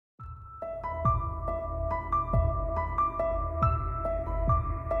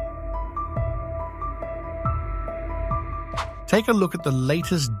Take a look at the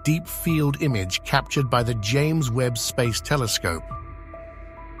latest deep field image captured by the James Webb Space Telescope.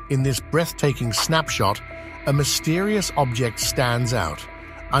 In this breathtaking snapshot, a mysterious object stands out,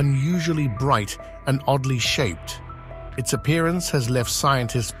 unusually bright and oddly shaped. Its appearance has left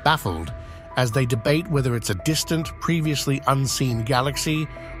scientists baffled as they debate whether it's a distant, previously unseen galaxy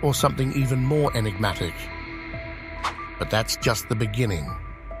or something even more enigmatic. But that's just the beginning.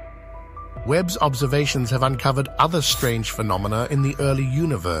 Webb's observations have uncovered other strange phenomena in the early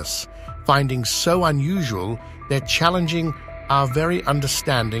universe, findings so unusual they're challenging our very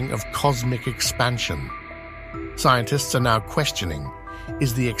understanding of cosmic expansion. Scientists are now questioning,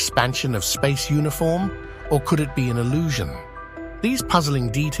 is the expansion of space uniform, or could it be an illusion? These puzzling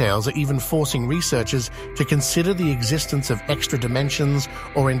details are even forcing researchers to consider the existence of extra dimensions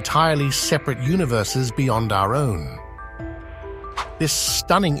or entirely separate universes beyond our own. This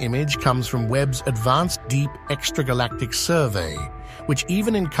stunning image comes from Webb's Advanced Deep Extragalactic Survey, which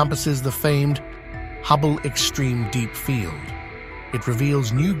even encompasses the famed Hubble Extreme Deep Field. It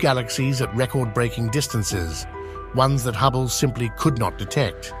reveals new galaxies at record-breaking distances, ones that Hubble simply could not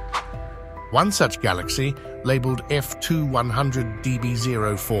detect. One such galaxy, labeled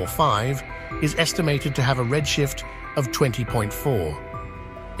F2100DB045, is estimated to have a redshift of 20.4.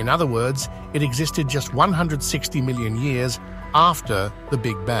 In other words, it existed just 160 million years after the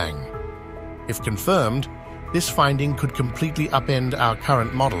Big Bang. If confirmed, this finding could completely upend our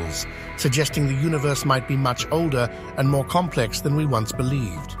current models, suggesting the universe might be much older and more complex than we once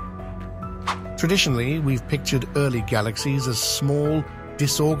believed. Traditionally, we've pictured early galaxies as small,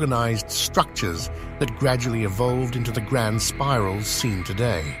 disorganized structures that gradually evolved into the grand spirals seen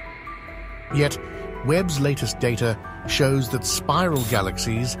today. Yet, Webb's latest data shows that spiral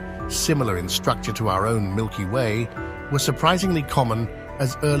galaxies, similar in structure to our own Milky Way, were surprisingly common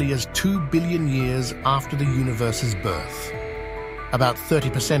as early as 2 billion years after the universe's birth. About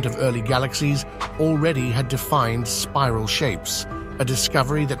 30% of early galaxies already had defined spiral shapes, a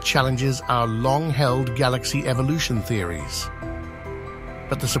discovery that challenges our long-held galaxy evolution theories.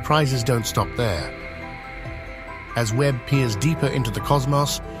 But the surprises don't stop there. As Webb peers deeper into the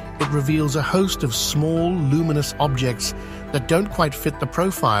cosmos, it reveals a host of small, luminous objects that don't quite fit the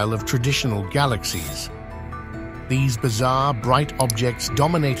profile of traditional galaxies. These bizarre, bright objects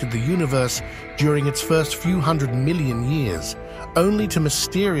dominated the universe during its first few 100 million years, only to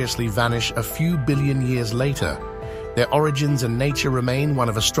mysteriously vanish a few billion years later. Their origins and nature remain one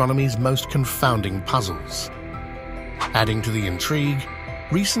of astronomy's most confounding puzzles. Adding to the intrigue,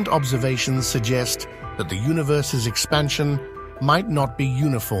 recent observations suggest that the universe's expansion might not be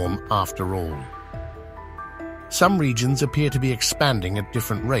uniform after all. Some regions appear to be expanding at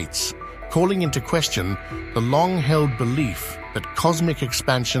different rates, calling into question the long-held belief that cosmic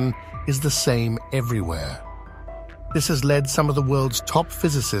expansion is the same everywhere. This has led some of the world's top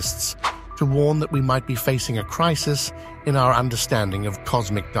physicists to warn that we might be facing a crisis in our understanding of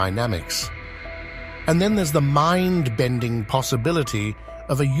cosmic dynamics. And then there's the mind-bending possibility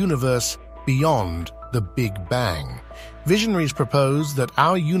of a universe beyond the Big Bang. Visionaries propose that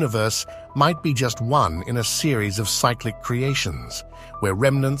our universe might be just one in a series of cyclic creations, where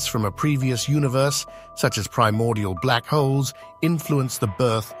remnants from a previous universe, such as primordial black holes, influence the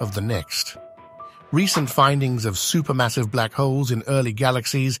birth of the next. Recent findings of supermassive black holes in early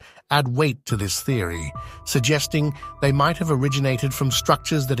galaxies add weight to this theory, suggesting they might have originated from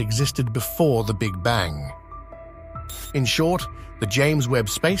structures that existed before the Big Bang. In short, the James Webb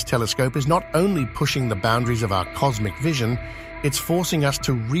Space Telescope is not only pushing the boundaries of our cosmic vision, it's forcing us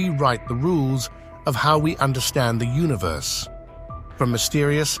to rewrite the rules of how we understand the universe. From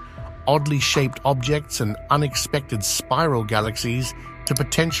mysterious, oddly shaped objects and unexpected spiral galaxies to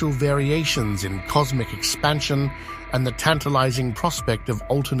potential variations in cosmic expansion and the tantalizing prospect of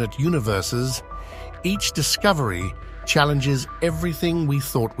alternate universes, each discovery challenges everything we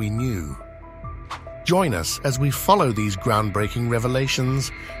thought we knew. Join us as we follow these groundbreaking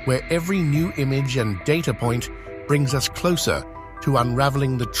revelations, where every new image and data point brings us closer to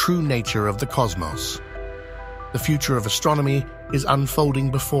unraveling the true nature of the cosmos. The future of astronomy is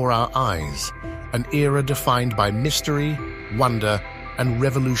unfolding before our eyes, an era defined by mystery, wonder, and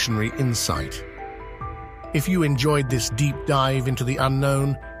revolutionary insight. If you enjoyed this deep dive into the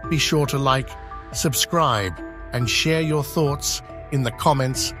unknown, be sure to like, subscribe, and share your thoughts in the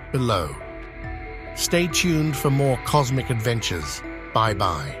comments below. Stay tuned for more cosmic adventures.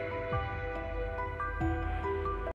 Bye-bye.